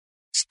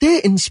Stay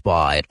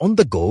inspired on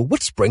the go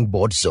with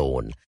Springboard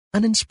Zone,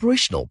 an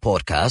inspirational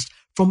podcast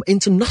from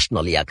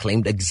internationally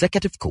acclaimed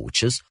executive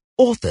coaches,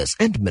 authors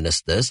and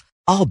ministers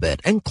Albert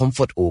and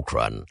Comfort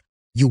Okran.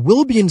 You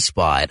will be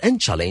inspired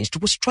and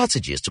challenged with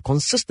strategies to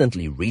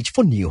consistently reach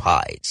for new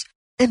heights.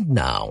 And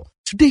now,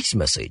 today's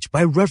message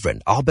by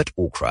Reverend Albert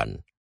Okran.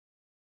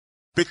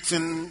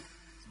 Bitten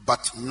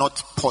but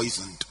not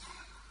poisoned.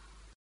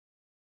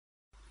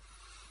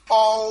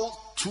 All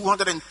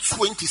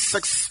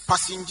 226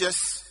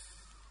 passengers,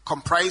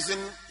 comprising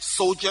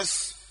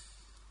soldiers,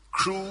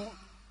 crew,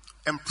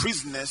 and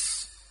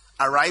prisoners,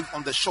 arrived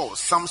on the shore,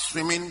 some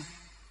swimming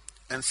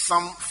and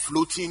some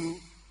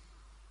floating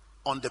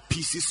on the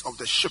pieces of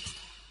the ship.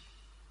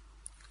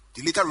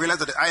 They later realized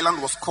that the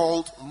island was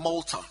called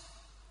Malta,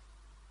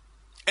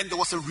 and there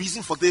was a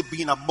reason for their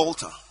being at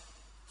Malta.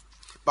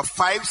 But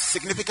 5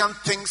 significant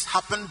things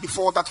happened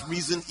before that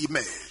reason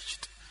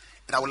emerged.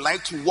 And I would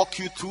like to walk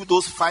you through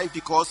those 5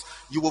 because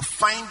you will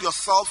find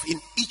yourself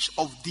in each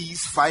of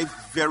these 5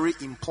 very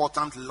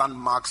important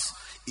landmarks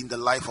in the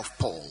life of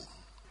Paul.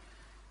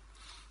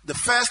 The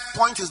first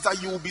point is that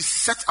you will be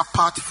set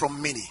apart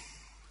from many.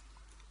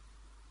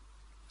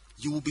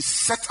 You will be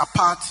set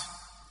apart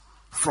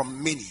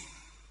from many.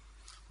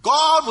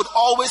 God would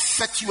always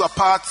set you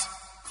apart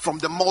from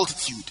the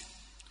multitude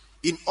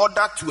in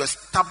order to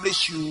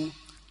establish you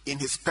in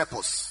his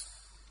purpose.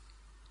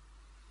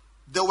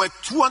 There were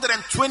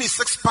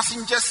 226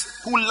 passengers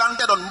who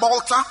landed on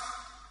Malta,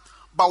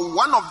 but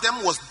one of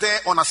them was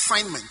there on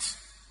assignment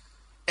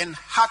and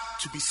had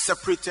to be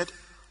separated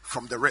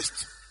from the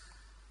rest.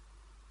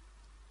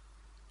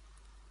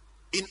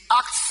 In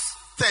Acts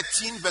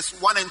 13 verse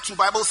 1 and 2,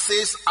 Bible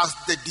says, as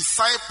the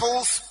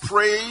disciples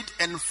prayed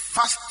and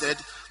fasted,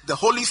 the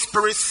Holy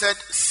Spirit said,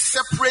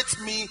 separate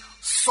me,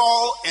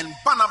 Saul and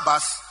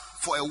Barnabas,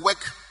 for a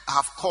work I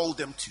have called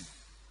them to.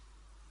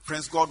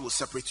 Friends, God will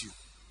separate you.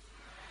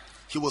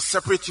 He will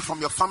separate you from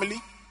your family.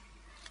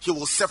 He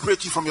will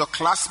separate you from your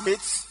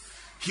classmates.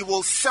 He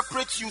will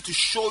separate you to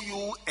show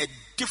you a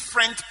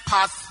different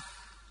path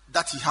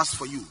that he has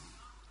for you.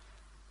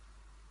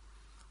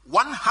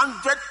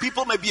 100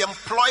 people may be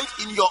employed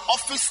in your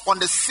office on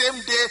the same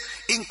day,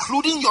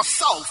 including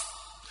yourself.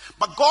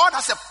 But God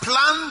has a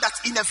plan that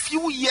in a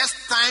few years'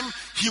 time,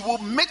 he will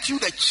make you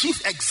the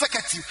chief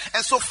executive.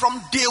 And so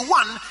from day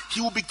one, he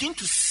will begin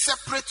to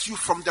separate you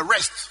from the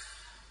rest.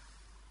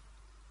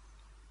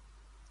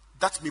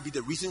 That may be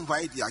the reason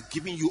why they are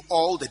giving you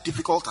all the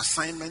difficult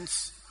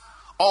assignments,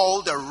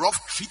 all the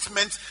rough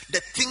treatment.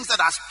 The things that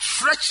are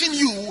stretching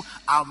you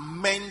are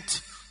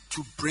meant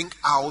to bring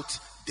out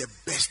the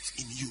best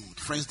in you.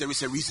 Friends, there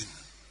is a reason.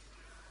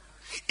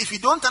 If you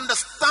don't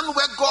understand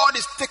where God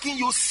is taking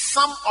you,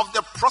 some of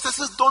the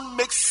processes don't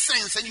make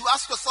sense. And you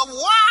ask yourself,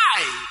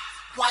 why?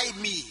 Why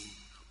me?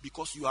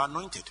 Because you are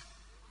anointed.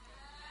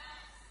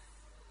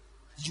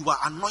 You are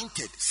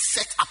anointed,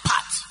 set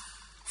apart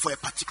for a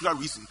particular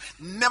reason.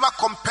 Never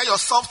compare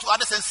yourself to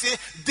others and say,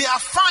 they are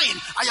fine,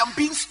 I am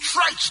being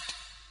stretched.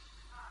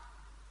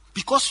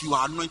 Because you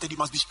are anointed, you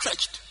must be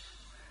stretched.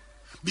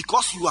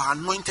 Because you are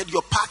anointed,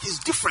 your path is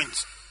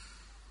different.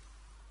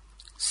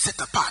 Set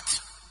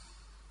apart.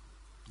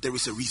 There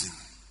is a reason.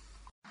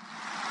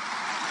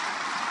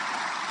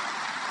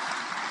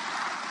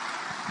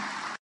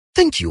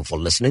 Thank you for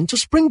listening to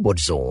Springboard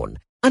Zone,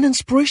 an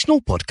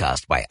inspirational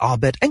podcast by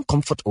Albert and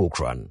Comfort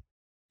Okran.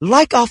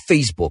 Like our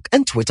Facebook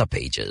and Twitter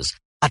pages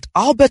at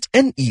Albert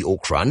N.E.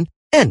 Okran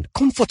and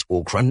Comfort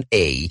Okran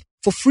A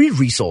for free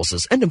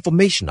resources and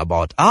information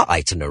about our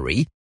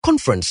itinerary,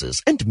 conferences,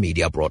 and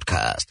media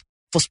broadcast.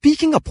 For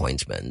speaking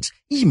appointments,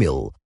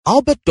 email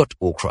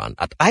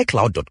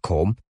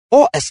albert.okran@icloud.com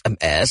or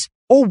SMS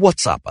or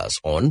WhatsApp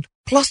us on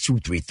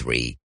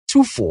 +233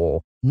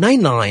 24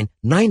 99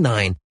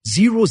 99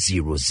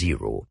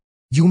 000.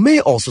 You may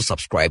also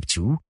subscribe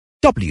to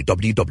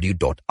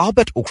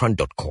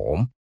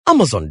www.albertokran.com,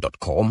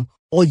 Amazon.com,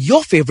 or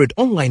your favorite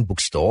online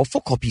bookstore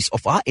for copies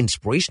of our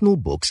inspirational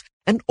books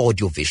and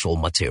audiovisual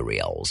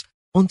materials.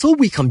 Until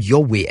we come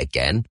your way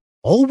again,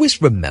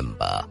 always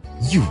remember,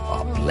 you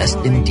are blessed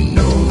indeed.